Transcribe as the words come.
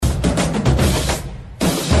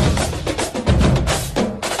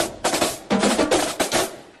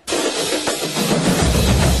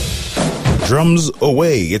Drums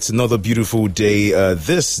away. It's another beautiful day.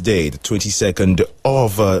 This day, the 22nd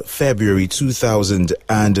of February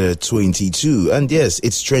 2022. And yes,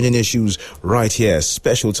 it's trending issues right here.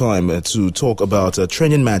 Special time to talk about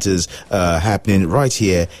trending matters happening right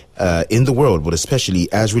here in the world, but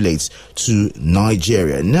especially as relates to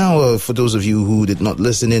Nigeria. Now, for those of you who did not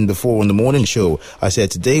listen in before on the morning show, I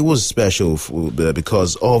said today was special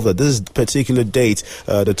because of this particular date,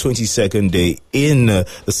 the 22nd day in the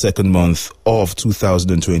second month of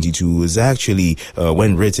 2022 is actually,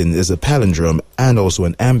 when written, is a palindrome and also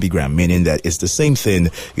an ambigram, meaning that it's the same thing,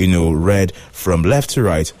 read from left to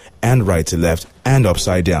right and right to left and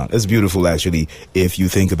upside down. It's beautiful, actually, if you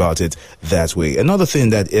think about it that way. Another thing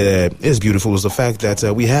that is beautiful is the fact that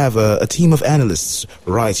we have a team of analysts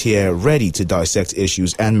right here ready to dissect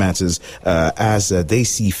issues and matters as they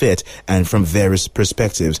see fit and from various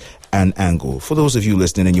perspectives and angle. For those of you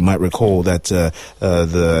listening, and you might recall that the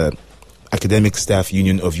Academic Staff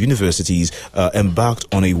Union of Universities embarked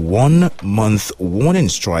on a 1-month warning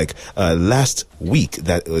strike last week.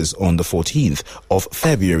 That was on the 14th of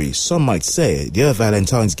February. Some might say their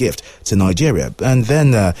Valentine's gift to Nigeria. And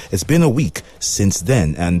then it's been a week since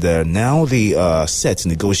then. And now they are set to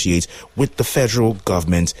negotiate with the federal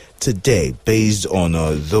government today based on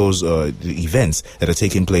those events that are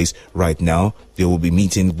taking place right now. They will be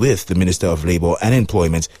meeting with the Minister of Labour and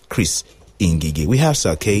Employment, Chris Ngige. We have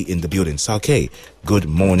Sake in the building. Sake, good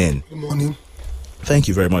morning. Good morning. Thank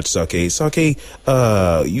you very much, Sake. Sake,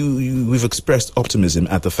 we've expressed optimism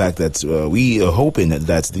at the fact that we are hoping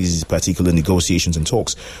that these particular negotiations and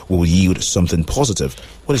talks will yield something positive.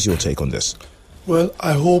 What is your take on this? Well,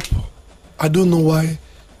 I don't know why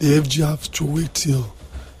the FG have to wait till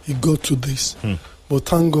it got to this. But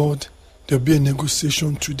thank God there'll be a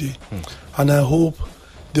negotiation today. And I hope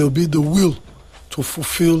there'll be the will to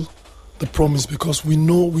fulfill the promise, because we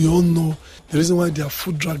all know the reason why they are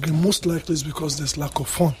foot dragging most likely is because there's lack of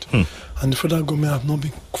fund, and the federal government have not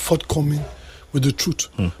been forthcoming with the truth.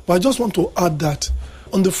 But I just want to add that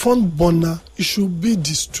on the front burner, it should be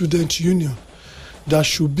the student union that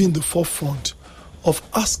should be in the forefront of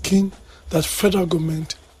asking that federal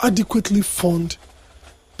government adequately fund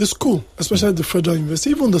the school, especially the federal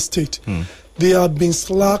university, even the state. They have been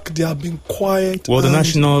slack, they have been quiet. Well, the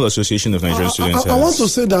National Association of Nigerian Students I want to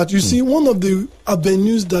say that, you see, one of the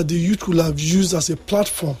avenues that the youth will have used as a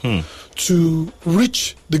platform to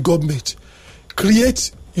reach the government,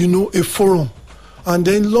 create, a forum, and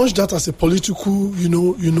then launch that as a political,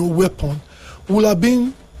 weapon, will have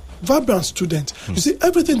been vibrant students. You see,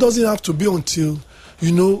 everything doesn't have to be until,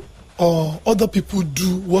 other people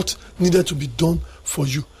do what needed to be done for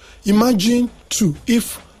you. Imagine, too,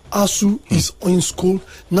 if ASU is in school,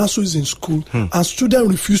 NASU is in school, and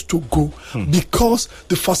students refuse to go because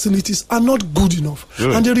the facilities are not good enough.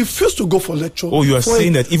 Really? And they refuse to go for lecture. Oh, you are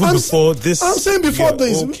saying that even before this? I'm saying before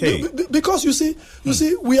this. Okay. Because you see,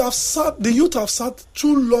 we have sat, the youth have sat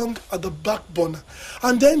too long at the back burner.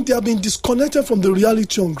 And then they have been disconnected from the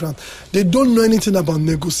reality on ground. They don't know anything about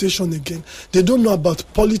negotiation again. They don't know about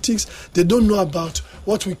politics. They don't know about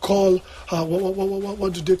what we call,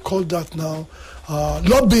 what do they call that now?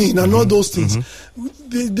 Lobbying and all those things.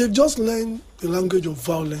 They've just learned the language of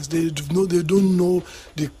violence. They don't know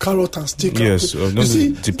the carrot and stick. Yes, you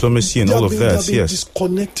see, diplomacy and all of that. They have been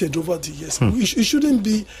disconnected over the years. It shouldn't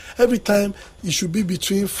be every time. It should be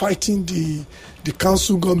between fighting the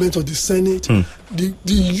council government or the Senate. The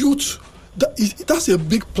youth. That's a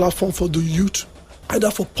big platform for the youth, either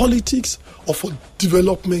for politics or for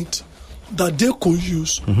development, that they could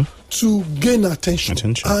use to gain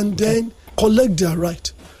attention. And then collect their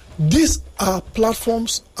right. These are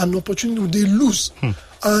platforms and opportunities they lose.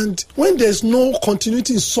 And when there's no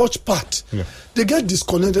continuity in such part, they get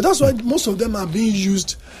disconnected. That's why most of them are being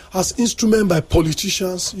used as instruments by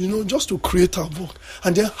politicians, just to create a vote.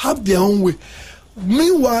 And they have their own way.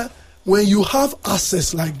 Meanwhile, when you have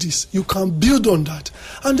access like this, you can build on that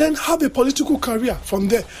and then have a political career from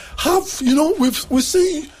there. We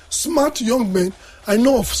see smart young men. I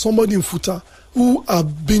know of somebody in Futa who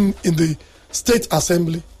have been in the State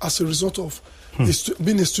Assembly as a result of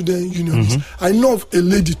being a student unionist. I know of a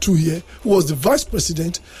lady too here who was the vice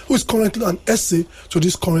president, who is currently an essay to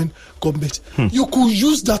this current government. You could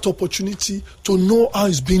use that opportunity to know how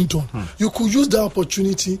it's being done. You could use that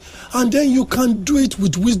opportunity, and then you can do it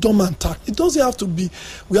with wisdom and tact. It doesn't have to be,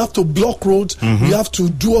 we have to block roads, we have to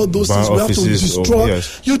do all those things, we have to destroy.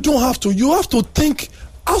 You don't have to. You have to think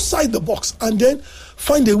outside the box and then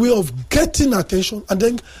find a way of getting attention and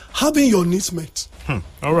then having your needs met.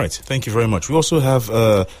 All right. Thank you very much. We also have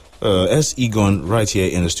S. Egon right here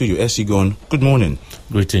in the studio. S. Egon, good morning.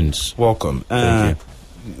 Greetings. Welcome. Thank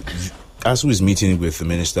you. As was meeting with the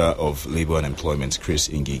Minister of Labour and Employment, Chris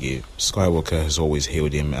Ngige, Skywalker has always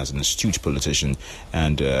hailed him as an astute politician.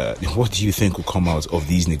 And what do you think will come out of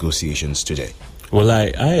these negotiations today? Well,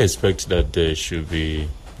 I expect that there should be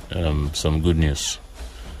some good news.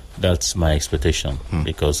 That's my expectation,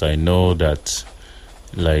 because I know that,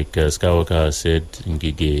 like Skywalker has said,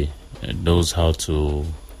 Ngige knows how to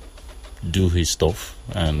do his stuff,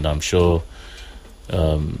 and I'm sure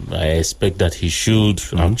I expect that he should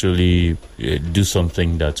actually do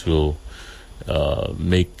something that will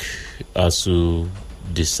make ASUU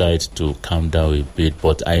decide to calm down a bit.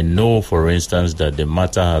 But I know, for instance, that the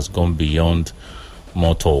matter has gone beyond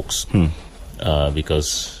more talks.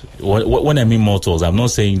 Because when I mean more talks, I'm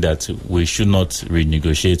not saying that we should not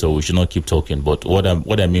renegotiate or we should not keep talking. But what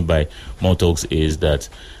I mean by more talks is that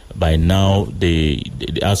by now the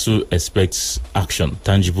ASUU expects action,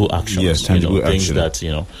 tangible action. Yes, tangible action. Things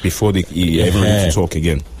that, before they ever need to talk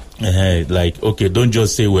again. Like, okay, don't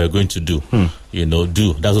just say we're going to do.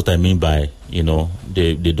 Do. That's what I mean by,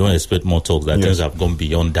 they don't expect more talks. That things have gone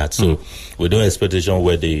beyond that. So we don't expect a situation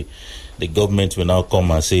where the government will now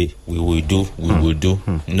come and say, we will do.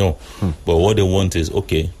 No. But what they want is,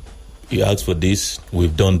 okay, you asked for this,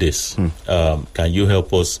 we've done this. Can you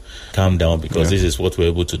help us calm down? Because this is what we're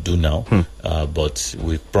able to do now. But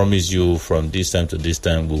we promise you from this time to this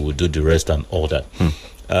time, we will do the rest and all that.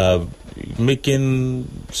 Making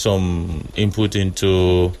some input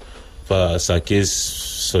into Sake's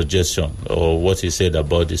suggestion or what he said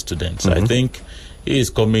about the students. I think he is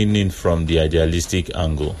coming in from the idealistic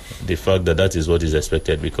angle, the fact that is what is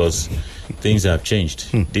expected, because things have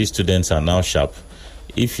changed. These students are now sharp.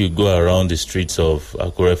 If you go around the streets of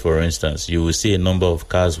Akure, for instance, you will see a number of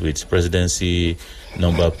cars with presidency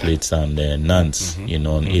number plates and NANs,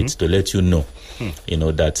 on it, to let you know,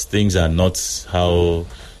 that things are not how.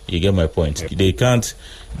 You get my point. They can't.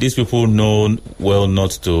 These people know well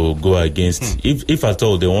not to go against. If at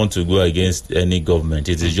all they want to go against any government,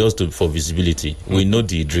 it is just for visibility. We know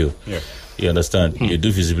the drill. You understand? You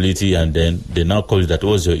do visibility, and then they now call you that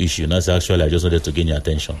was your issue. And that's actually I just wanted to gain your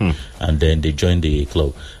attention, and then they join the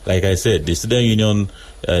club. Like I said, the student union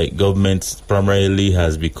government primarily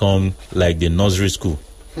has become like the nursery school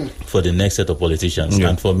for the next set of politicians.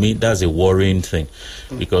 And for me, that's a worrying thing,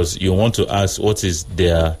 because you want to ask, what is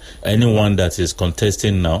there, anyone that is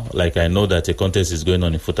contesting now, like I know that a contest is going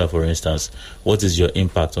on in FUTA, for instance, what is your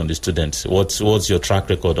impact on the students? What's your track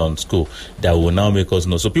record on school that will now make us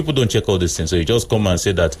know? So people don't check all these things. So you just come and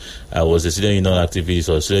say that I was a student union activist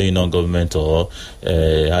or student union government or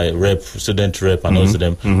student rep and all of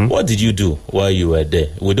them. What did you do while you were there?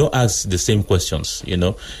 We don't ask the same questions,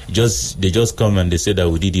 they just come and they say that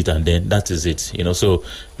we did it, and then that is it, So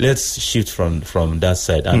let's shift from that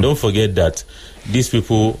side, and don't forget that these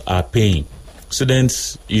people are paying.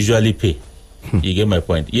 Students usually pay. You get my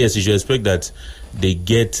point? Yes, you should expect that they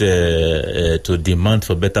get to demand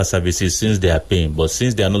for better services since they are paying, but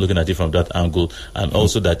since they are not looking at it from that angle, and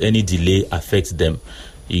also that any delay affects them,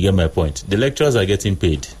 you get my point? The lecturers are getting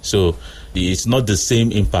paid, so it's not the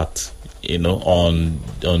same impact on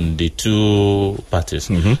the two parties.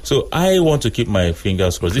 So I want to keep my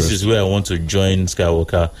fingers crossed. This is where I want to join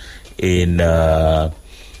Skywalker in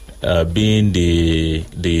being the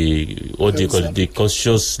what do you call it, the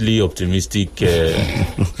cautiously optimistic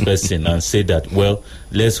person, and say that, well,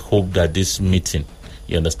 let's hope that this meeting,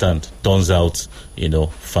 you understand, turns out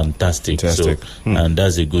fantastic. So and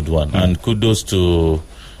that's a good one. And kudos to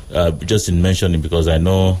just in mentioning, because I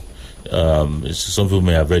know some people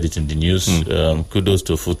may have read it in the news. Kudos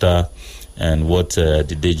to FUTA and what the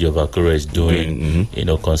DG of Akure is doing,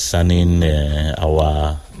 concerning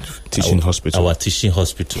our teaching hospital. Our teaching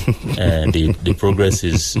hospital. The progress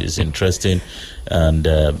is interesting, and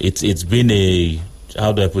it's been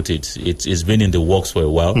how do I put it? It's been in the works for a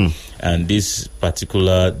while, and this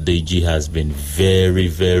particular DG has been very,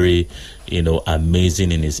 very,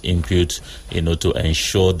 amazing in his input, to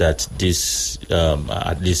ensure that this,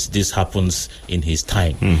 at least this happens in his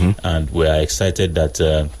time, and we are excited that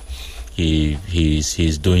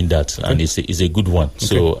he's doing that, and it's a good one.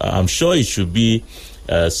 So I'm sure it should be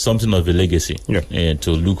something of a legacy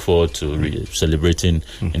to look forward to celebrating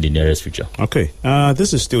in the nearest future. Okay.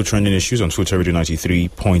 This is still Trending Issues on FUTA Radio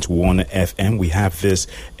 93.1 FM. We have this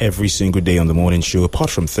every single day on the morning show, apart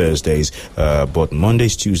from Thursdays, but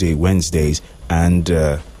Mondays, Tuesdays, Wednesdays, and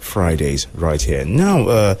Fridays right here.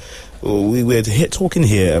 Now, we were talking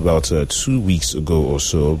here about 2 weeks ago or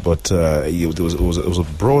so, but it was a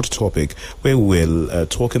broad topic where we were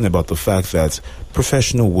talking about the fact that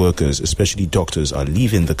professional workers, especially doctors, are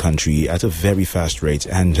leaving the country at a very fast rate,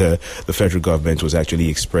 and the federal government was actually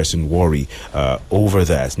expressing worry over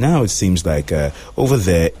that. Now it seems like over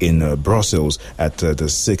there in Brussels at the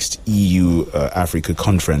 6th EU Africa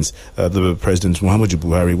conference, the President Muhammadu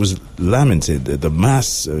Buhari was lamented the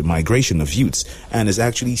mass migration of youths and is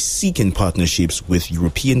actually seeking partnerships with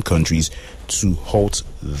European countries to halt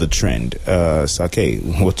the trend. Sake,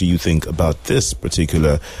 what do you think about this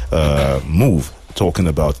particular move? Talking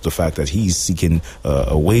about the fact that he's seeking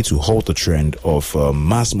a way to halt the trend of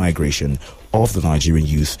mass migration of the Nigerian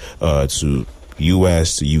youth to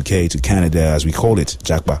US, to UK, to Canada, as we call it,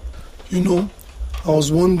 Jagba. You know, I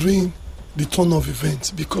was wondering the turn of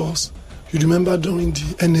events, because you remember during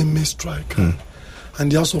the NMA strike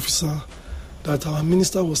and the House officer that our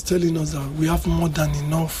minister was telling us that we have more than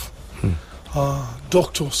enough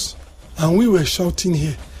doctors, and we were shouting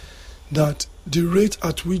here that the rate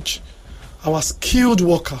at which our skilled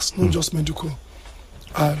workers, not just medical,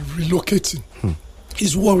 are relocating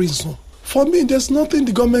is worrisome. For me, there's nothing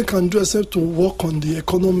the government can do except to work on the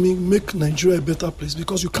economy, make Nigeria a better place,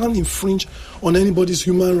 because you can't infringe on anybody's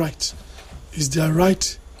human rights. It's their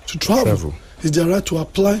right to travel. It's their right to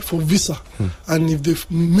apply for visa. And if they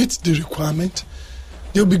meet the requirement,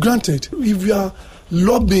 they'll be granted. If we are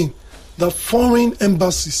lobbying that foreign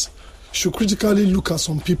embassies should critically look at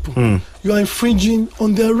some people, you are infringing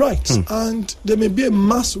on their rights. And there may be a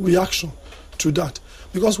mass reaction to that.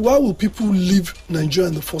 Because why will people leave Nigeria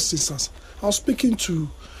in the first instance? I was speaking to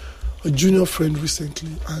a junior friend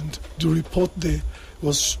recently, and the report there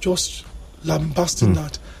was just lambasting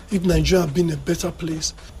that if Nigeria had been a better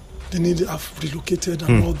place, they need to have relocated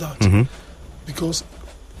and all that. Because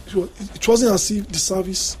it wasn't as if the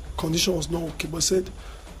service condition was not okay, but said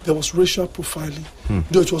there was racial profiling.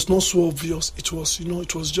 Though it was not so obvious, it was,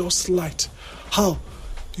 it was just slight. How?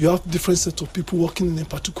 You have different set of people working in a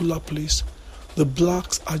particular place. The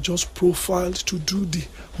blacks are just profiled to do the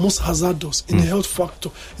most hazardous in the health factor,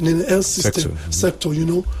 in the health system sector.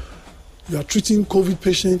 You are treating COVID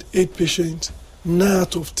patient, AIDS patient, 9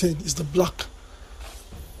 out of 10 is the black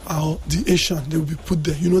or the Asian. They will be put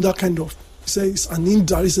there. That kind of, say it's an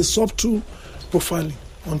indirect, it's a subtle profiling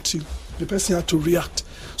until the person had to react.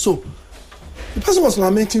 So the person was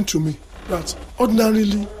lamenting to me that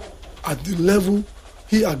ordinarily at the level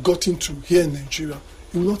he had gotten to here in Nigeria,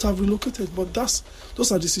 he would not have relocated, but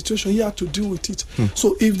those are the situations. He had to deal with it.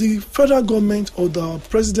 So if the federal government or the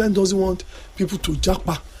president doesn't want people to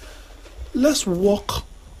japa, let's work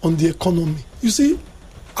on the economy. You see,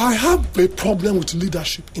 I have a problem with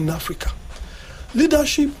leadership in Africa.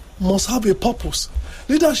 Leadership must have a purpose.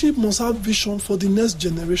 Leadership must have vision for the next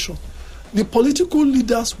generation. The political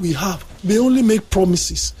leaders we have, they only make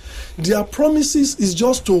promises. Their promises is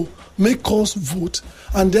just to make us vote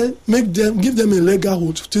and then give them a legal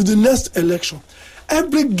hold till the next election.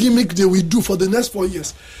 Every gimmick they will do for the next 4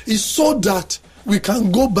 years is so that we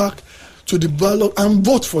can go back to the ballot and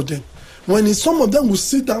vote for them. When some of them will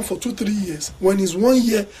sit down for 2-3 years, when it's 1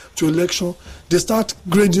 year to election, they start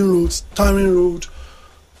grading roads, tarring roads,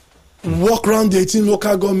 walk around the 18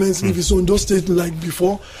 local governments if it's on those states like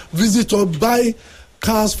before, visit or buy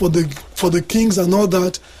cars for the kings and all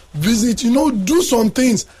that, visit, do some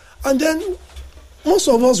things. And then most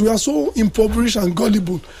of us, we are so impoverished and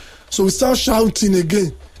gullible. So we start shouting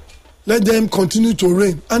again. Let them continue to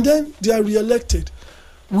reign. And then they are re-elected.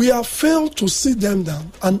 We have failed to sit them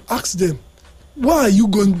down and ask them, why are you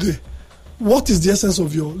going there? What is the essence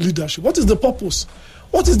of your leadership? What is the purpose?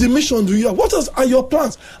 What is the mission do you have? What are your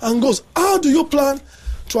plans and goals? How do you plan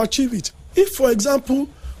to achieve it? If, for example,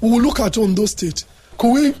 we will look at Ondo State,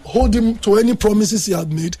 could we hold him to any promises he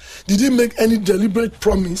had made? Did he make any deliberate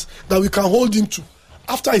promise that we can hold him to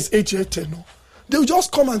after his 8-year tenure? They will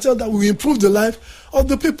just come and tell that we will improve the life of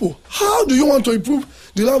the people. How do you want to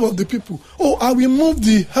improve the life of the people? Oh, I will move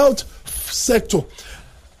the health sector.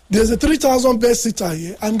 There's a 3,000 bed seater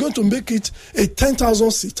here. I'm going to make it a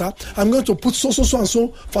 10,000 seater. I'm going to put so and so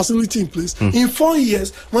facility in place. In 4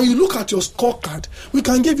 years, when you look at your scorecard, we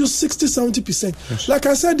can give you 60-70%. Yes. Like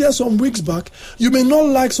I said there some weeks back, you may not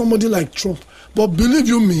like somebody like Trump, but believe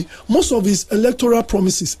you me, most of his electoral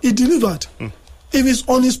promises, he delivered. If it's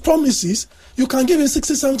on his promises, you can give him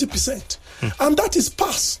 60-70%. And that is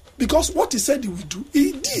pass. Because what he said he would do,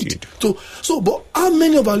 he did. But how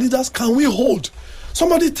many of our leaders can we hold?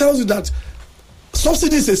 Somebody tells you that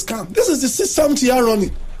subsidy is a scam. This is the 6th year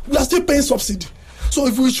running. We are still paying subsidy. So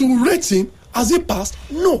if we should rate him, has he passed?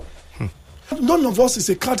 No. None of us is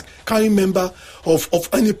a card-carrying member of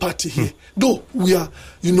any party here. Though we are,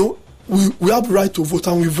 we have the right to vote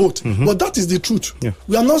and we vote. But that is the truth. Yeah.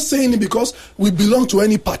 We are not saying it because we belong to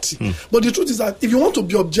any party. But the truth is that if you want to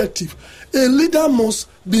be objective, a leader must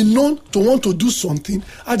be known to want to do something,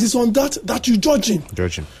 and it's on that you judge him.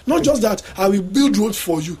 Not just that I will build roads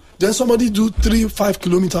for you, then somebody do 3-5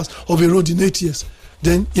 kilometers of a road in 8 years.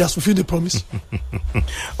 Then he has fulfilled the promise.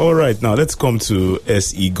 All right, now let's come to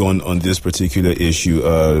S.E. Gon on this particular issue.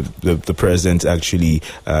 The president actually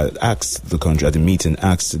asked the country at the meeting,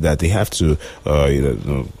 asked that they have to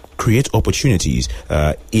create opportunities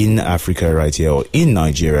in Africa right here, or in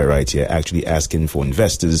Nigeria right here, actually asking for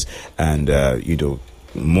investors and,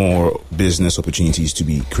 more business opportunities to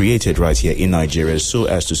be created right here in Nigeria so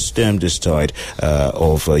as to stem this tide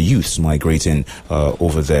of youths migrating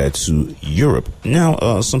over there to Europe.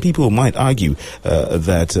 Now, some people might argue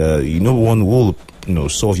that no one will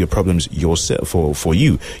solve your problems yourself for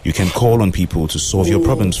you. You can call on people to solve your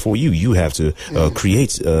problems for you. You have to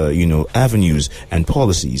create avenues and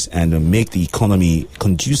policies and make the economy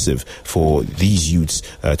conducive for these youths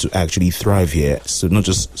to actually thrive here. So not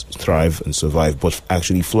just thrive and survive, but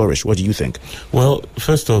actually flourish. What do you think? Well,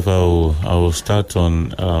 first off, I will start on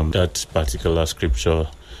that particular scripture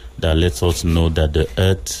that lets us know that the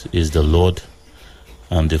earth is the Lord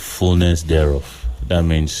and the fullness thereof. That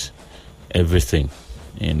means everything,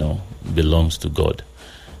 belongs to God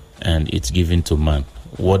and it's given to man.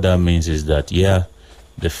 What that means is that,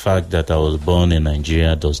 the fact that I was born in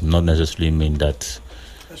Nigeria does not necessarily mean that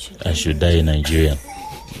I should die in Nigeria.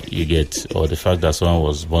 You get, or the fact that someone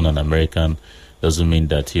was born an American doesn't mean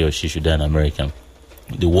that he or she should die an American.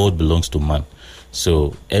 The world belongs to man.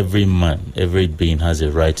 So every man, every being has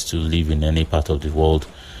a right to live in any part of the world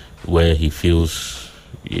where he feels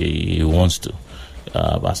he wants to.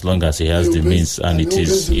 As long as he has the means and it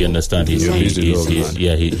is, you understand, he's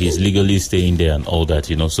legally staying there and all that,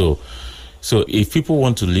 So if people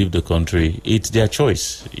want to leave the country, it's their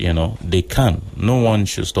choice, they can. No one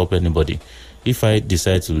should stop anybody. If I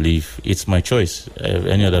decide to leave, it's my choice,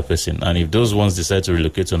 any other person. And if those ones decide to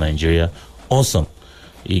relocate to Nigeria, awesome,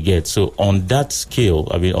 you get. So on that scale,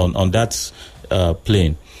 on that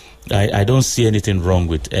plane, I don't see anything wrong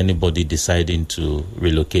with anybody deciding to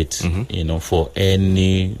relocate, for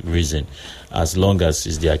any reason, as long as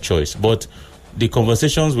it's their choice. But the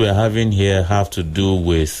conversations we're having here have to do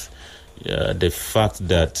with the fact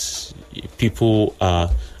that people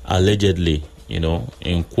are allegedly,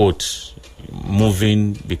 in quote,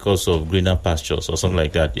 moving because of greener pastures or something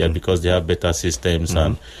like that. Because they have better systems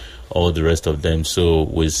and all the rest of them. So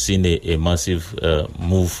we've seen a massive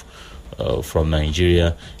move from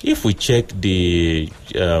Nigeria. If we check the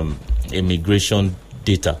immigration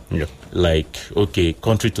data,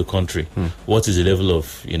 country to country, what is the level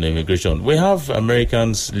of immigration? We have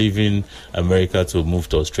Americans leaving America to move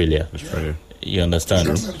to Australia. You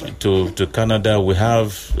understand? Sure. To Canada, we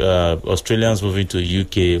have Australians moving to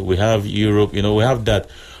UK. We have Europe. We have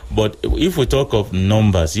that. But if we talk of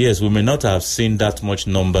numbers, yes, we may not have seen that much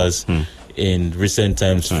numbers in recent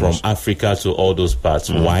times from Africa to all those parts.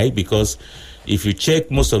 Why? Because if you check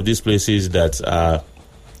most of these places that are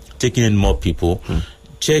taking in more people,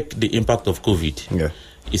 check the impact of COVID. Yeah.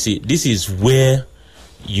 You see, this is where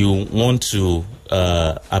you want to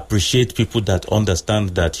appreciate people that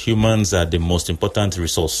understand that humans are the most important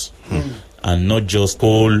resource. And not just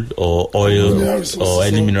coal or oil or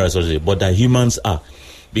any mineral resources, but that humans are.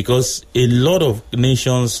 Because a lot of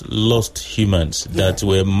nations lost humans that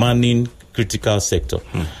were manning critical sector,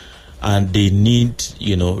 and they need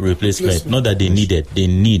replacement. Not that they needed, they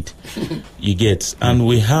need. You get, and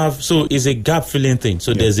we have, so it's a gap filling thing.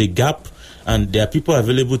 So there's a gap, and there are people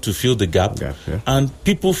available to fill the gap, and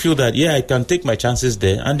people feel that I can take my chances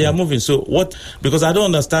there, and they are moving. So what? Because I don't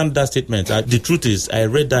understand that statement. The truth is, I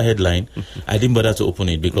read that headline, I didn't bother to open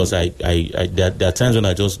it because there are times when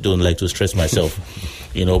I just don't like to stress myself,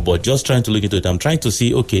 But just trying to look into it, I'm trying to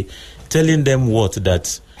see, telling them what,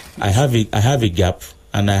 that I have a gap,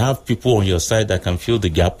 and I have people on your side that can fill the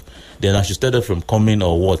gap, then I should start off from coming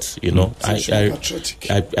or what,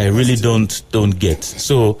 I really don't get.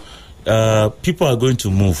 So people are going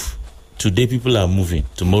to move. Today people are moving.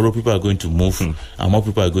 Tomorrow people are going to move, and more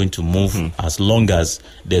people are going to move as long as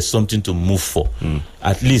there's something to move for.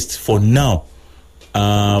 At least for now.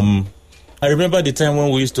 I remember the time when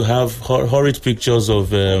we used to have horrid pictures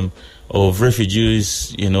of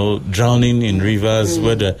refugees, drowning in rivers,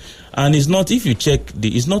 and it's not, if you check,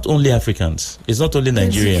 it's not only Africans, it's not only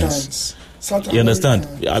Nigerians. South You understand?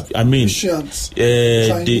 I mean, Russians,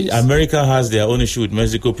 the America has their own issue with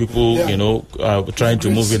Mexico. People, trying to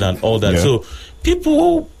move in and all that. Yeah. So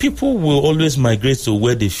people will always migrate to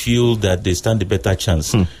where they feel that they stand a better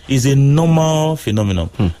chance. It's a normal phenomenon,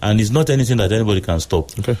 and it's not anything that anybody can stop.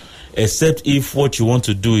 Okay. Except if what you want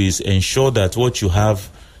to do is ensure that what you have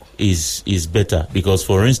is better. Because,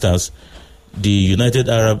 for instance, the United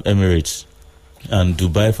Arab Emirates and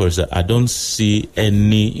Dubai, for example, I don't see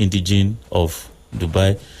any indigene of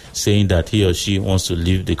Dubai saying that he or she wants to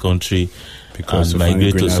leave the country because and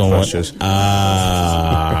migrate to someone.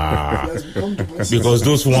 Because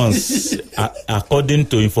those ones, according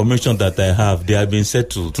to information that I have, they have been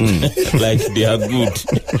settled. Like they are good.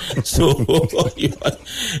 So,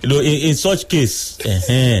 in such case,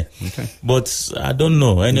 Okay. but I don't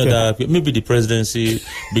know any other. Maybe the presidency,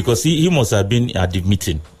 because he must have been at the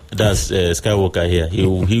meeting. That's Skywalker here.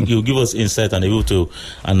 He'll give us insight and able to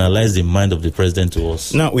analyze the mind of the president to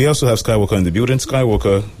us. Now, we also have Skywalker in the building.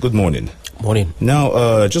 Skywalker, good morning. Morning.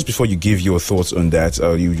 Now, just before you give your thoughts on that,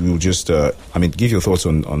 you will just, give your thoughts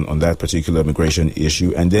on that particular migration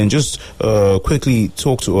issue, and then just quickly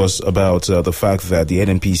talk to us about the fact that the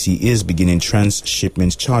NNPC is beginning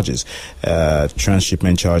transshipment charges.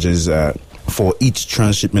 For each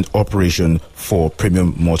transshipment operation for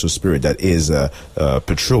premium motor spirit, that is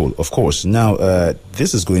petrol, of course. Now,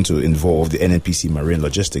 this is going to involve the NNPC Marine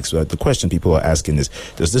Logistics. The question people are asking is,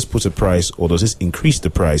 does this put a price, or does this increase the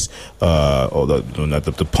price, or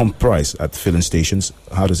the pump price at filling stations?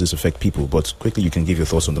 How does this affect people? But quickly, you can give your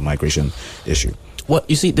thoughts on the migration issue. Well,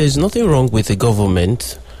 you see, there's nothing wrong with the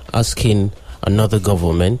government asking another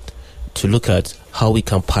government to look at how we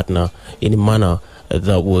can partner in a manner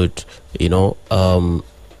that would,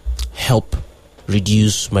 help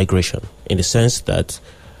reduce migration, in the sense that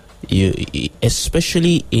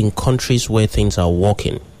especially in countries where things are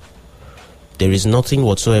working, there is nothing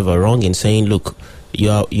whatsoever wrong in saying, look, you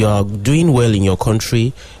are doing well in your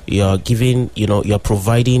country, you are giving, you are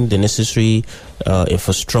providing the necessary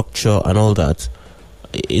infrastructure and all that.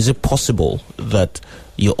 Is it possible that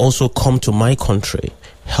you also come to my country,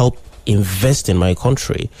 help invest in my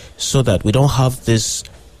country, so that we don't have this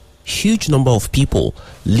huge number of people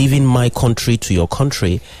leaving my country to your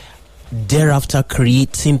country, thereafter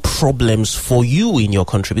creating problems for you in your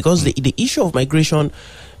country? Because the issue of migration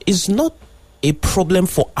is not a problem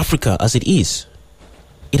for Africa as it is.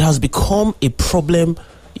 It has become a problem,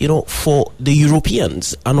 for the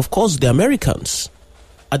Europeans and, of course, the Americans.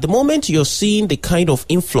 At the moment, you're seeing the kind of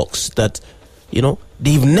influx that,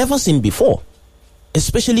 they've never seen before,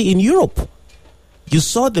 especially in Europe. You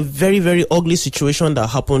saw the very, very ugly situation that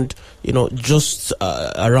happened, just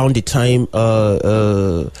around the time,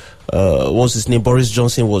 what's his name, Boris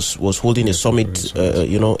Johnson was holding a summit,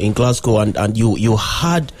 in Glasgow, and you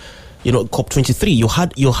had,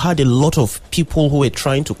 COP23, you had a lot of people who were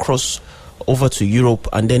trying to cross over to Europe,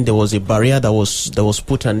 and then there was a barrier that was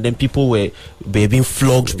put, and then people were being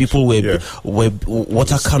flogged. People were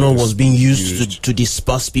water cannon was being used to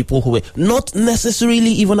disperse people who were not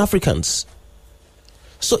necessarily even Africans.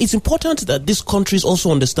 So it's important that these countries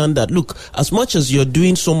also understand that, look, as much as you're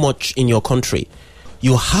doing so much in your country,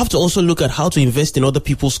 you have to also look at how to invest in other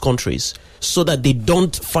people's countries, so that they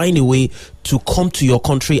don't find a way to come to your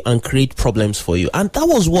country and create problems for you. And that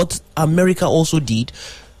was what America also did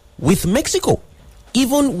with Mexico,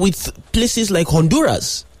 even with places like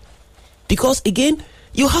Honduras. Because again,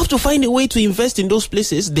 you have to find a way to invest in those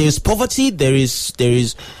places. There's poverty, there is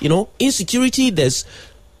insecurity,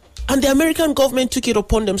 and the American government took it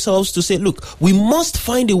upon themselves to say, look, we must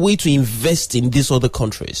find a way to invest in these other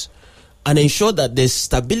countries and ensure that there's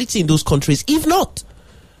stability in those countries. If not,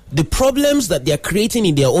 the problems that they are creating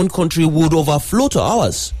in their own country would overflow to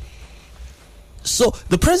ours. So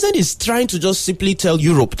the president is trying to just simply tell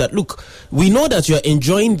Europe that, look, we know that you're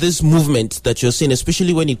enjoying this movement that you're seeing,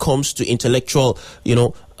 especially when it comes to intellectual,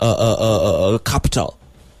 capital,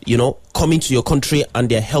 coming to your country, and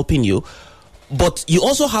they're helping you. But you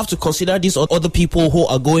also have to consider these other people who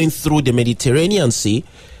are going through the Mediterranean Sea,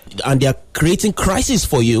 and they're creating crisis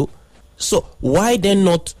for you. So why then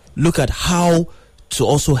not look at how to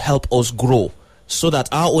also help us grow, so that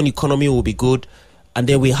our own economy will be good, and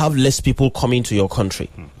then we have less people coming to your country.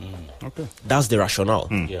 Okay. That's the rationale.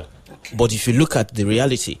 Yeah. But if you look at the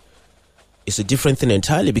reality, it's a different thing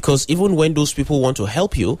entirely, because even when those people want to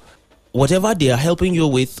help you, whatever they are helping you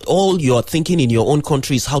with, all you are thinking in your own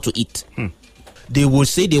country is how to eat. They will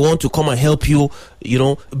say they want to come and help you,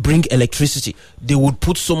 bring electricity. They would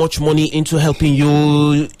put so much money into helping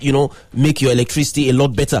you, make your electricity a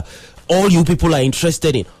lot better. All you people are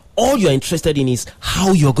interested in, all you're interested in is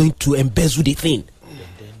how you're going to embezzle the thing.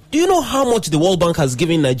 Do you know how much the World Bank has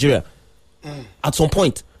given Nigeria at some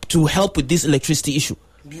point to help with this electricity issue?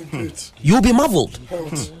 You'll be marveled.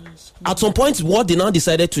 At some point, what they now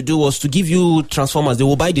decided to do was to give you transformers. They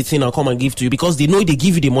will buy the thing and come and give to you, because they know if they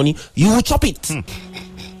give you the money, you will chop it.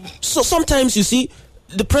 So sometimes, you see,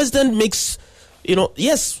 the president makes,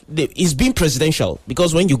 yes, it's been presidential,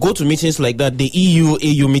 because when you go to meetings like that, the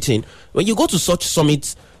EU-AU meeting, when you go to such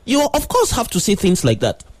summits, you of course have to say things like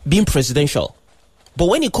that, being presidential. But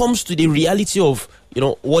when it comes to the reality of,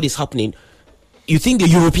 what is happening, you think the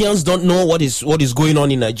Europeans don't know what is going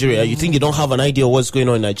on in Nigeria. You think they don't have an idea of what's going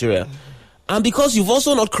on in Nigeria. And because you've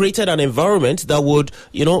also not created an environment that would,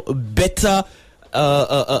 better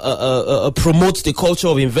promote the culture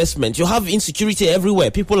of investment. You have insecurity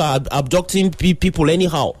everywhere. People are abducting people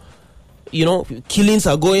anyhow. Killings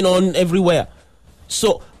are going on everywhere.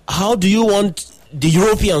 So how do you want the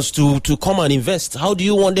Europeans to come and invest? How do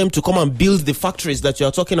you want them to come and build the factories that you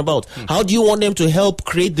are talking about? How do you want them to help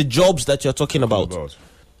create the jobs that you're talking about?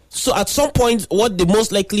 So at some point, what they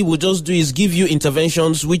most likely will just do is give you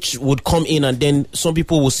interventions which would come in, and then some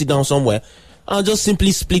people will sit down somewhere and just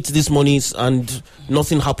simply split these monies, and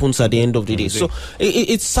nothing happens at the end of the day. So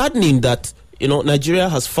it's saddening that Nigeria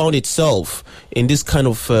has found itself in this kind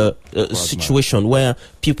of situation where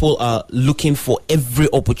people are looking for every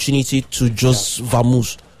opportunity to just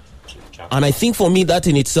vamoose. And I think for me that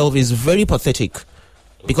in itself is very pathetic,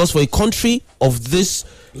 because for a country of this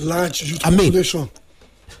large youth population,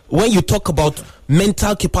 when you talk about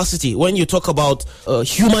mental capacity, when you talk about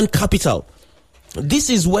human capital, this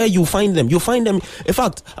is where you find them. You find them. In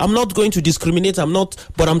fact, I'm not going to discriminate.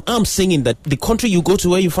 But I'm saying that the country you go to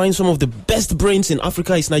where you find some of the best brains in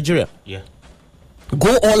Africa is Nigeria. Yeah.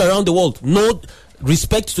 Go all around the world. No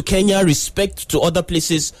respect to Kenya, respect to other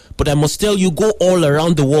places. But I must tell you, go all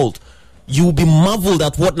around the world. You will be marveled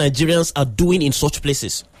at what Nigerians are doing in such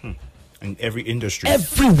places. In every industry.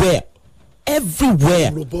 Everywhere.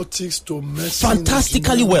 Robotics to medicine.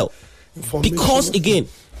 Fantastically well. Because, again,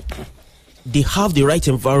 they have the right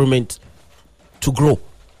environment to grow.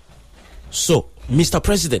 So, Mr.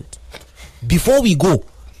 President, before we go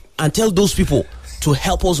and tell those people to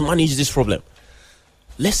help us manage this problem,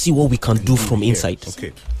 let's see what we can do from inside.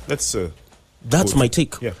 Okay, that's my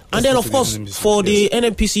take. Yeah, and then, of course, for the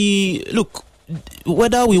NNPC, look,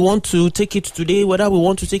 whether we want to take it today, whether we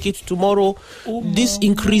want to take it tomorrow, this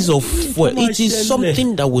increase of fuel, it is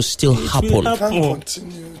something that will still happen.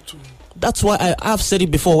 That's why I've said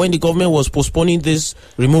it before, when the government was postponing this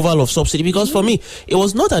removal of subsidy, because for me, it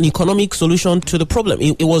was not an economic solution to the problem.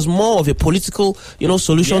 It was more of a political,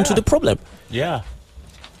 solution to the problem. Yeah.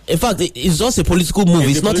 In fact, it's just a political move.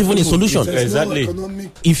 It's not even a solution. Exactly.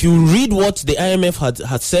 If you read what the IMF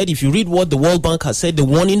had said, if you read what the World Bank has said, the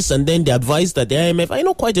warnings and then the advice that the IMF, I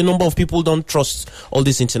know quite a number of people don't trust all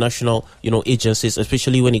these international, agencies,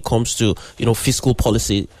 especially when it comes to, fiscal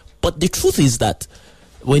policy. But the truth is that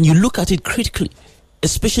when you look at it critically,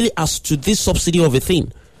 especially as to this subsidy of a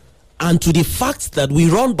thing, and to the fact that we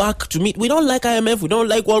run back to meet, we don't like IMF, we don't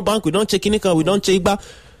like World Bank, we don't check Inika, we don't check back.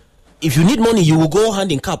 If you need money, you will go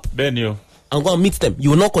hand in cap and go and meet them.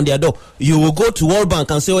 You will knock on their door. You will go to World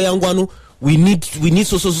Bank and say, "Oh, Yangwanu, we need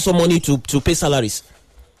so money to pay salaries."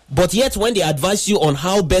 But yet, when they advise you on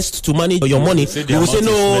how best to manage your money, you will say,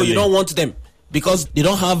 "No, you don't want them," because they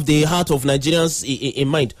don't have the heart of Nigerians in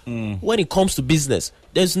mind. When it comes to business,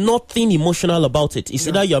 there's nothing emotional about it. It's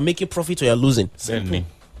either you're making profit or you're losing.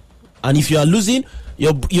 And if you are losing, you're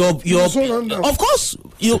of course,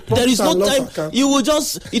 there is no time. It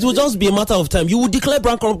will just be a matter of time. You will declare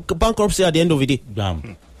bankruptcy at the end of the day.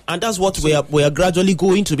 Bam. And that's what we are gradually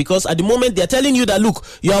going to, because at the moment they're telling you that, look,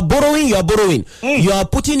 you are borrowing. You are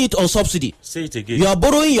putting it on subsidy. Say it again. You are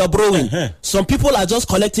borrowing. Some people are just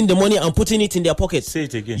collecting the money and putting it in their pockets. Say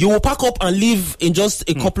it again. You will pack up and leave in just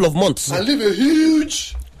a couple of months. And leave a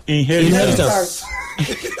huge inheritance.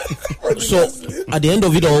 So at the end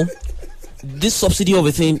of it all, this subsidy of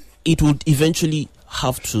a thing, it would eventually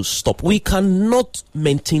have to stop. We cannot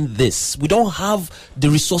maintain this. We don't have the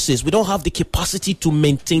resources. We don't have the capacity to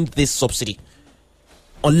maintain this subsidy.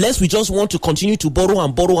 Unless we just want to continue to borrow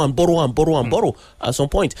at some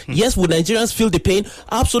point. Yes, would Nigerians feel the pain?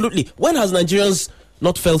 Absolutely. When has Nigerians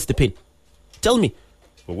not felt the pain? Tell me.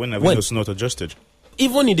 But when have we not adjusted?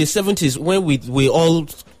 Even in the 70s, when we all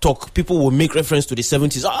talk, people will make reference to the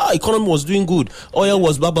 70s. Economy was doing good. Oil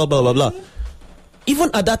was blah, blah, blah, blah, blah.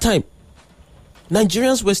 Even at that time,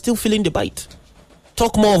 Nigerians were still feeling the bite.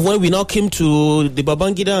 Talk more of when we now came to the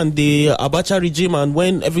Babangida and the Abacha regime, and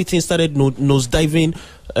when everything started nosediving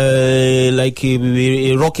like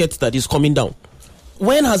a rocket that is coming down.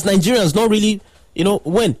 When has Nigerians not really,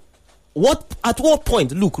 when? At what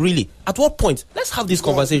point? Look, really, at what point? Let's have this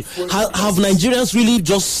conversation. Have Nigerians really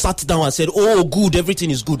just sat down and said, "Oh, good, everything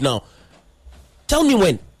is good now"? Tell me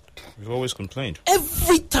when. We've always complained.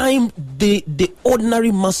 Every time the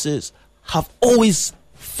ordinary masses have always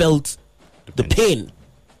felt the pain.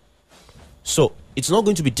 So it's not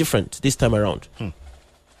going to be different this time around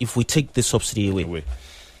if we take the subsidy away.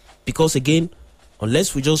 Because again,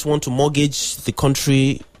 unless we just want to mortgage the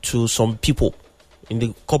country to some people, in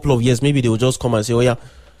a couple of years, maybe they will just come and say, "Oh yeah,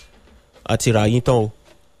 Atira Yinton."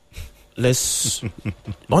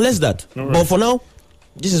 Unless that. Right. But for now,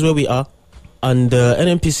 this is where we are. And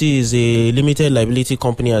NNPC is a limited liability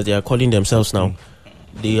company, as they are calling themselves now.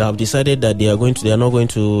 They have decided that they are not going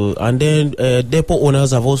to. And then depot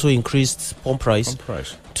owners have also increased pump price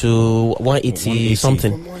to 180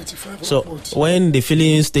 something. So when the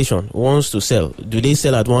filling station wants to sell, do they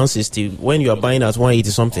sell at 160 when you are buying at 180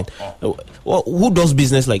 something? Well, who does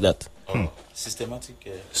business like that? Systematic.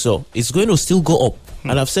 So it's going to still go up.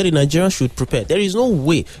 And I've said Nigeria should prepare. There is no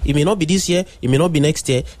way. It may not be this year. It may not be next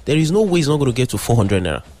year. There is no way it's not going to get to 400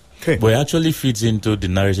 naira. Okay. But it actually feeds into the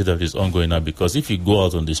narrative that is ongoing now, because if you go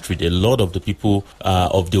out on the street, a lot of the people are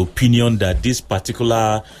of the opinion that this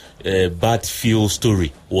particular bad fuel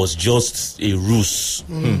story was just a ruse.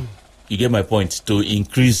 You get my point? To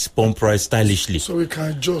increase pump price stylishly. So we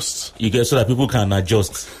can adjust. So that people can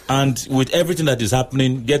adjust. And with everything that is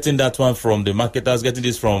happening, getting that one from the marketers, getting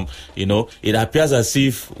this from, it appears as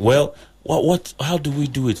if, well, how do we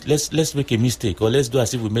do it? Let's make a mistake, or let's do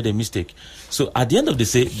as if we made a mistake. So at the end of the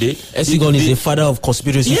day, Esigon is the father of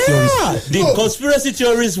conspiracy theories. The conspiracy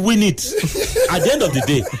theories win it at the end of the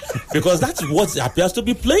day, because that's what appears to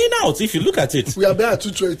be playing out. If you look at it, we are there at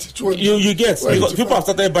 220. You get, because people have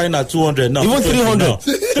started buying at 200 now, even 300.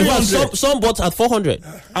 300. Some bought at 400.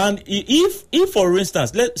 And if for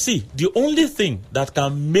instance, let's see, the only thing that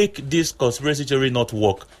can make this conspiracy theory not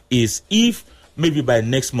work is if maybe by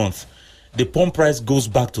next month the pump price goes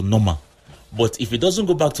back to normal. But if it doesn't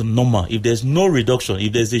go back to normal, if there's no reduction,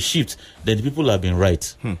 if there's a shift, then the people have been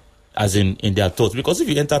right. As in their thoughts. Because if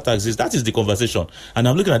you enter taxes, that is the conversation. And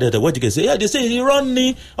I'm looking at it, what you can say, they say Iran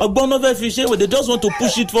they just want to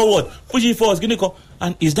push it forward.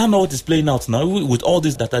 And is that not what is playing out now with all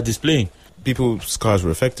this that are displaying? People's cars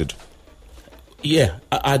were affected. Yeah,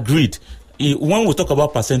 I agreed. When we talk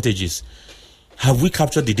about percentages, have we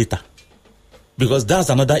captured the data? Because that's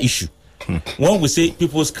another issue. When we say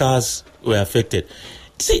people's cars were affected.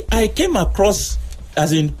 See, I came across,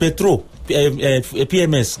 as in petrol,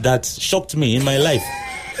 PMS, that shocked me in my life.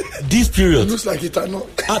 This period. It looks like ethanol.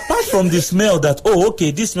 Apart from the smell that,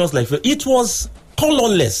 this smells like, it was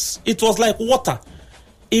colorless. It was like water.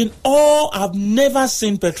 In all, I've never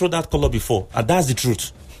seen petrol that color before. And that's the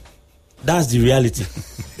truth. That's the reality.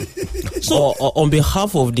 So, on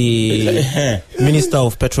behalf of the Minister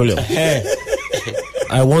of Petroleum,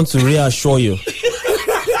 I want to reassure you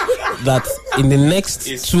that in the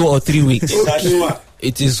next 2 or 3 weeks,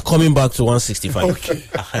 it is coming back to 165. Okay.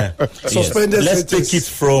 Suspended. Let's take it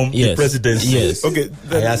from the presidency. Yes. Okay.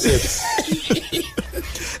 I accept.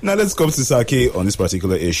 Now let's come to Sake on this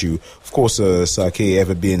particular issue. Of course, Sake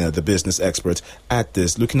ever been the business expert at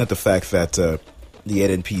this, looking at the fact that the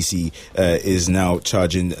NNPC is now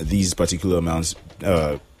charging these particular amounts.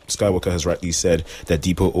 Skywalker has rightly said that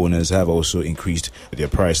depot owners have also increased their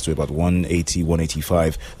price to about 180,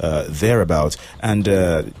 185, thereabout. And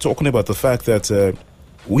talking about the fact that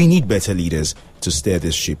we need better leaders to steer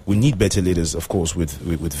this ship. We need better leaders, of course, with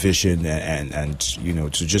vision and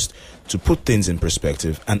to put things in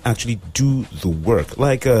perspective and actually do the work.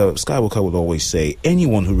 Like Skywalker would always say,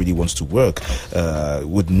 anyone who really wants to work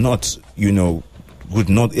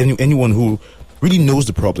anyone who really knows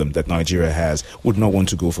the problem that Nigeria has would not want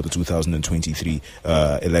to go for the 2023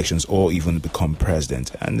 elections or even become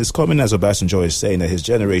president. And it's coming as Obasanjo is saying that his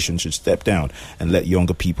generation should step down and let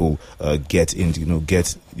younger people get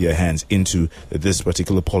their hands into this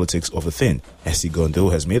particular politics of a thing.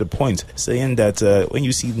 Esigondo has made a point saying that when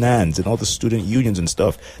you see NANS and all the student unions and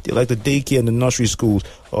stuff, they're like the daycare and the nursery schools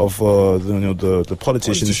of the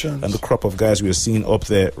politicians and the crop of guys we are seeing up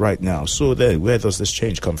there right now. So then, where does this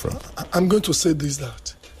change come from? I'm going to say this,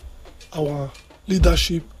 that our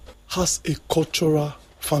leadership has a cultural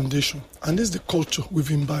foundation, and this is the culture we've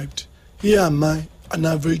imbibed. Here am I, an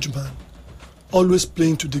average man, always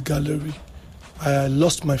playing to the gallery. I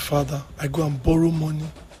lost my father. I go and borrow money,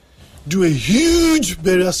 do a huge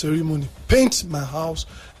burial ceremony, paint my house,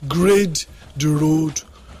 grade the road,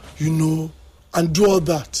 and do all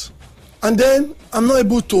that. And then I'm not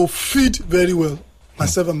able to feed very well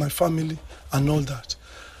myself and my family and all that.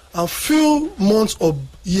 A few months or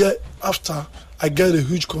year after, I get a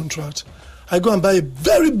huge contract. I go and buy a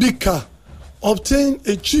very big car, obtain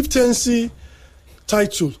a chieftaincy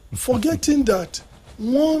title, forgetting that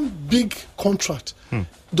one big contract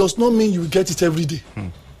does not mean you get it every day.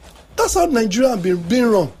 That's how Nigeria has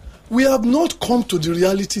been run. We have not come to the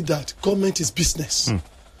reality that government is business.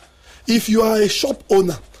 If you are a shop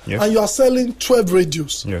owner, and you are selling 12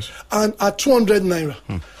 radios and at 200 naira,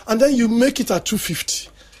 and then you make it at 250,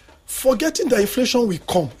 forgetting that inflation will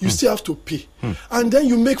come, you still have to pay. And then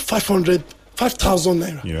you make 5,000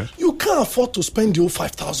 naira. You can't afford to spend the whole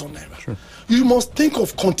 5,000 naira. Sure. You must think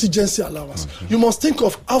of contingency allowance. You must think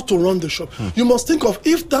of how to run the shop. You must think of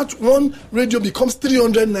if that one radio becomes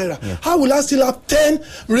 300 naira, how will I still have 10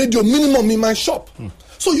 radio minimum in my shop?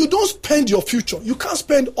 So you don't spend your future. You can't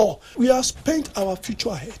spend all. We have spent our future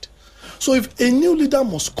ahead. So if a new leader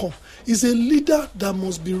must come, it's a leader that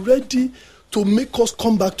must be ready to make us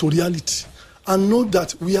come back to reality and know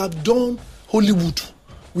that we have done Hollywood,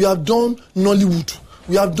 we have done Nollywood,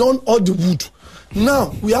 we have done all the wood.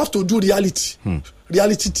 Now we have to do reality,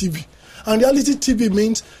 reality TV. And reality TV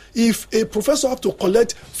means if a professor have to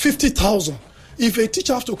collect 50,000, if a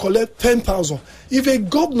teacher have to collect 10,000, if a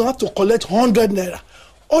governor have to collect 100 naira,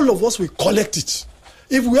 all of us will collect it.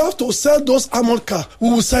 If we have to sell those armored cars, we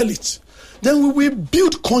will sell it. Then we will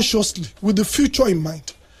build consciously with the future in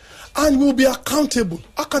mind. And we will be accountable.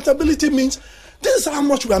 Accountability means this is how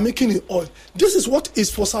much we are making in oil. This is what is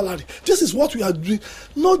for salary. This is what we are doing.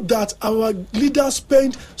 Not that our leaders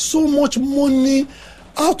spend so much money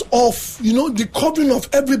out of, the covering of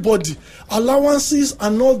everybody, allowances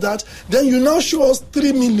and all that. Then you now show us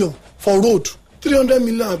 3 million for road. 300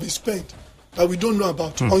 million have been spent that we don't know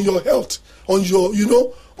about on your health, on your, you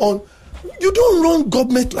don't run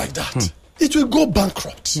government like that. It will go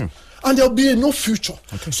bankrupt. And there'll be no future.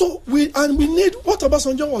 So we need, what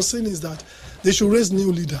Obasanjo was saying is that they should raise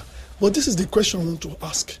new leader. But this is the question I want to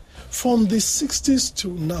ask. From the 60s to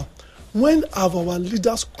now, when have our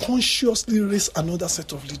leaders consciously raised another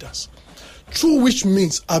set of leaders? Through which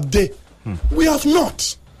means have they? We have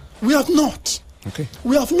not. We have not.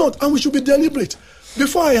 We have not. And we should be deliberate.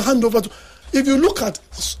 Before I hand over to, if you look at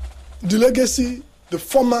the legacy, the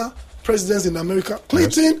former presidents in America,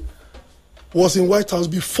 Clinton was in White House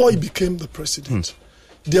before he became the president.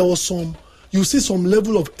 There was you see some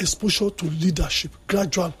level of exposure to leadership,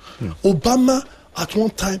 gradual. Obama, at one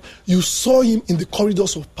time, you saw him in the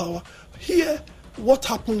corridors of power. Here, what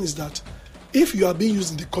happened is that if you are being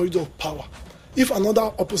used in the corridor of power, if another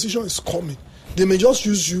opposition is coming, they may just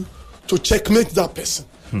use you to checkmate that person,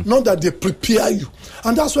 not that they prepare you.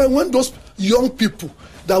 And that's why when those young people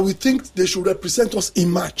that we think they should represent us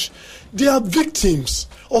emerge, they are victims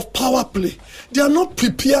of power play. They are not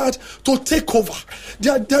prepared to take over. They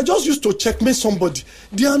are just used to checkmate somebody.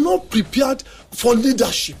 They are not prepared for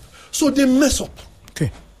leadership. So they mess up.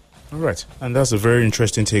 Okay. All right. And that's a very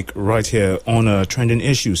interesting take right here on trending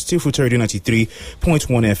issues. Still for Radio 93.1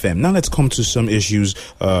 FM. Now let's come to some issues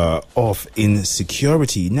of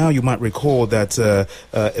insecurity. Now you might recall that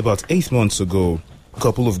about 8 months ago, a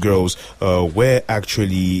couple of girls were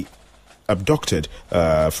actually abducted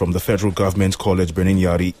from the federal government college Birnin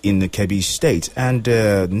Yari in the Kebbi state. And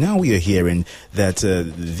now we are hearing that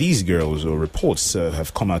these girls, or reports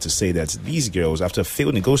have come out to say that these girls, after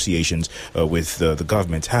failed negotiations with the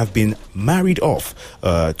government, have been married off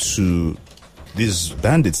to these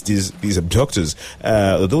bandits, these abductors,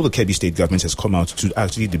 although the Kebbi state government has come out to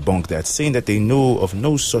actually debunk that, saying that they know of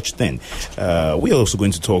no such thing. We're also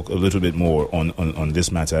going to talk a little bit more on this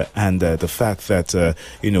matter, and the fact that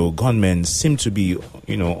gunmen seem to be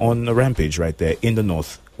on a rampage right there in the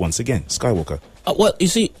north once again. Skywalker. Well, you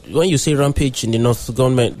see, when you say rampage in the north,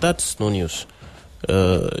 gunmen, that's no news.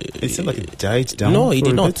 It seemed like it died down. No, it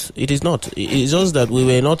did not. It is not. It's just that we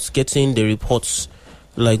were not getting the reports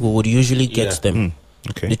like we would usually get them.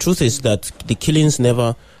 Okay. The truth is that the killings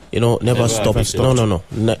never stopped. No,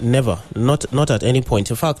 never. Not at any point.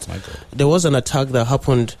 In fact, there was an attack that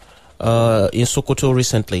happened in Sokoto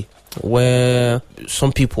recently, where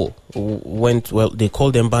some people went. Well, they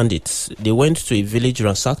called them bandits. They went to a village,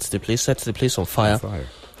 ransacked the place, set the place on fire.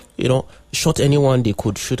 Shot anyone they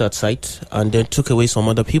could shoot at sight, and then took away some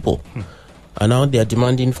other people. And now they are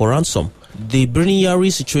demanding for ransom. The Birnin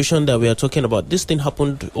Yari situation that we are talking about, this thing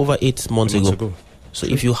happened over 8 months ago. So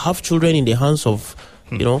if you have children in the hands of,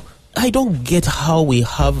 I don't get how we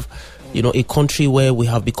have, a country where we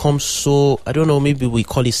have become so, I don't know, maybe we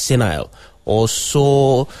call it senile or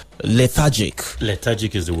so lethargic.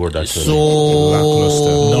 Lethargic is the word actually. So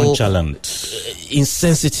lackluster, nonchalant,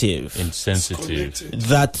 insensitive.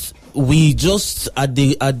 That we just at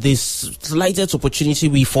the slightest opportunity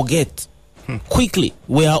we forget Quickly,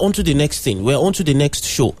 we are on to the next thing. We are on to the next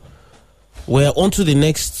show. We are on to the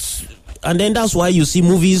next... And then that's why you see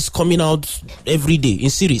movies coming out every day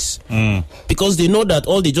in series. Because they know that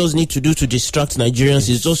all they just need to do to distract Nigerians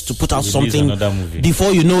is just to put out something.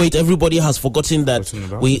 Before you know it, everybody has forgotten that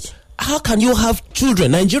How can you have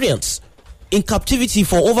children, Nigerians, in captivity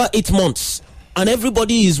for over 8 months, and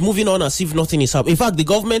everybody is moving on as if nothing is happening? In fact, the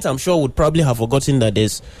government, I'm sure, would probably have forgotten that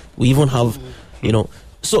we even have,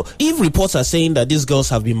 So if reports are saying that these girls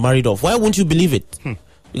have been married off, why won't you believe it?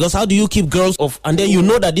 Because how do you keep girls off? And then you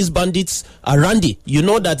know that these bandits are randy. You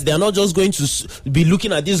know that they are not just going to be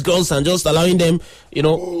looking at these girls and just allowing them, They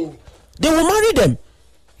will marry them.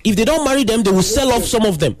 If they don't marry them, they will sell off some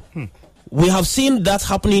of them. We have seen that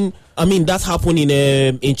happening. I mean, that happened in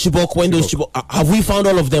Chibok when those Chibok... Have we found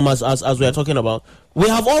all of them as we are talking about? We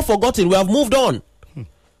have all forgotten. We have moved on.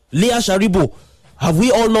 Leah Sharibu, have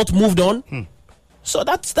we all not moved on? So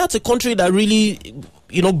that's a country that really,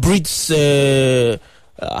 breeds...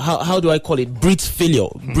 how do I call it? Breeds failure,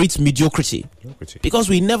 breeds mediocrity. Because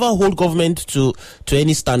we never hold government to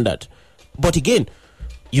any standard. But again,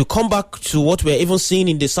 you come back to what we're even seeing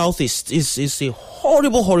in the Southeast is a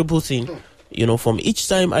horrible, horrible thing. From each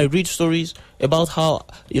time I read stories about how,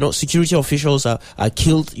 security officials are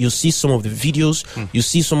killed, you see some of the videos, you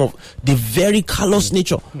see some of the very callous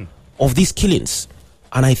nature of these killings.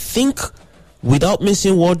 And I think, without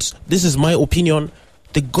missing words, this is my opinion,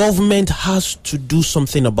 the government has to do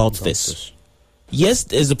something about this. Yes,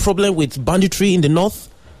 there's a problem with banditry in the north.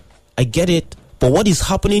 I get it. But what is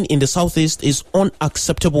happening in the southeast is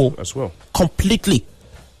unacceptable as well. Completely.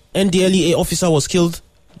 NDLEA officer was killed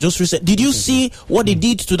just recently. Did you see what they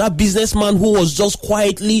did to that businessman who was just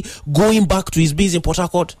quietly going back to his biz in Port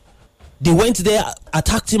Harcourt? They went there,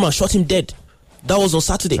 attacked him and shot him dead. That was on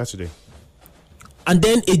Saturday. And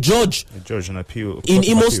then a judge an appeal in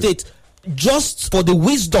Imo State, just for the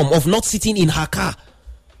wisdom of not sitting in her car,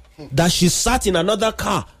 that she sat in another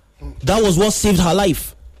car, that was what saved her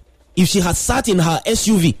life. If she had sat in her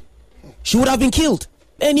SUV, she would have been killed.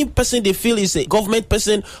 Any person they feel is a government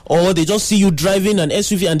person, or they just see you driving an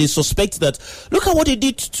SUV and they suspect that, look at what they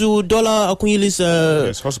did to Dola Akunyili's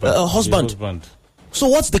husband. So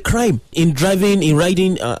what's the crime in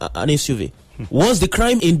riding an SUV? What's the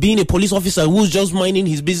crime in being a police officer who's just minding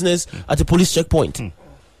his business at a police checkpoint?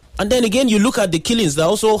 And then again, you look at the killings that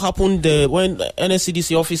also happened when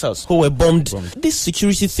NSCDC officers who were bombed. This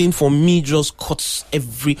security thing for me just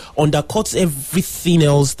undercuts everything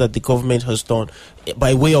else that the government has done,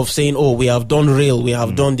 by way of saying, oh, we have done rail, we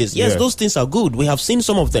have done this. Yes, those things are good. We have seen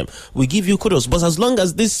some of them. We give you kudos. But as long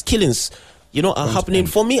as these killings, are happening,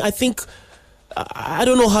 for me, I think, I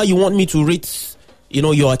don't know how you want me to rate,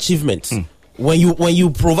 your achievements. When you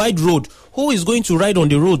provide road, who is going to ride on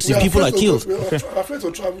the roads if people are killed? We are afraid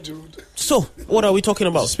to travel the road. So, what are we talking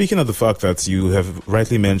about? Speaking of the fact that you have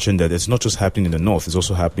rightly mentioned that it's not just happening in the north, it's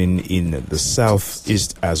also happening in the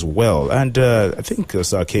southeast as well. And I think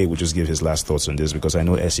Sir K will just give his last thoughts on this, because I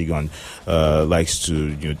know Esigon likes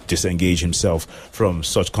to disengage himself from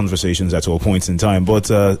such conversations at all points in time. But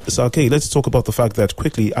Sir K, let's talk about the fact that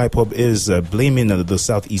quickly IPOB is blaming the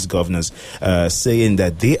southeast governors, saying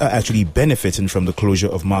that they are actually benefiting from the closure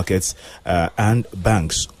of markets and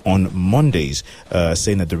banks on Mondays,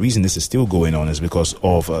 saying that the reason this is still going on is because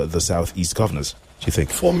of the southeast governors. Do you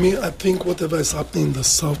think? For me, I think whatever is happening in the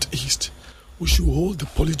southeast, we should hold the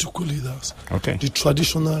political leaders, the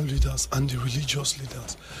traditional leaders and the religious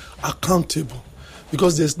leaders accountable,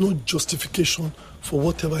 because there's no justification for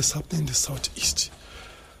whatever is happening in the southeast.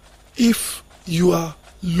 If you are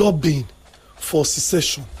lobbying for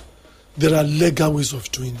secession, there are legal ways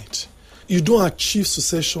of doing it. You don't achieve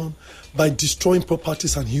secession by destroying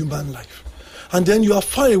properties and human life. And then you are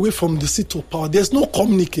far away from the seat of power. There's no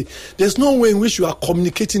communicate. There's no way in which you are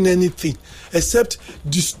communicating anything except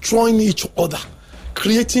destroying each other,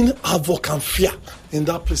 creating havoc and fear in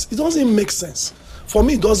that place. It doesn't make sense. For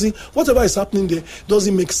me, whatever is happening there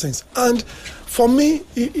doesn't make sense. And for me,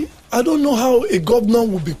 I don't know how a governor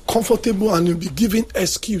will be comfortable and will be giving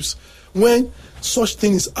excuse when such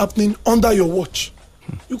thing is happening under your watch.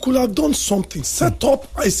 You could have done something. Set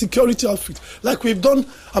up a security outfit like we've done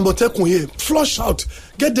Amotekun here. Flush out.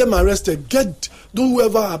 Get them arrested. Get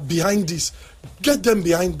whoever are behind this. Get them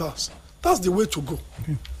behind bars. That's the way to go.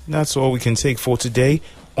 Okay. That's all we can take for today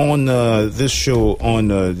on this show on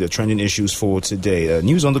the trending issues for today.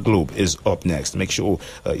 News on the Globe is up next. Make sure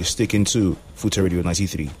you're sticking to Futa Radio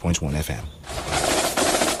 93.1 FM.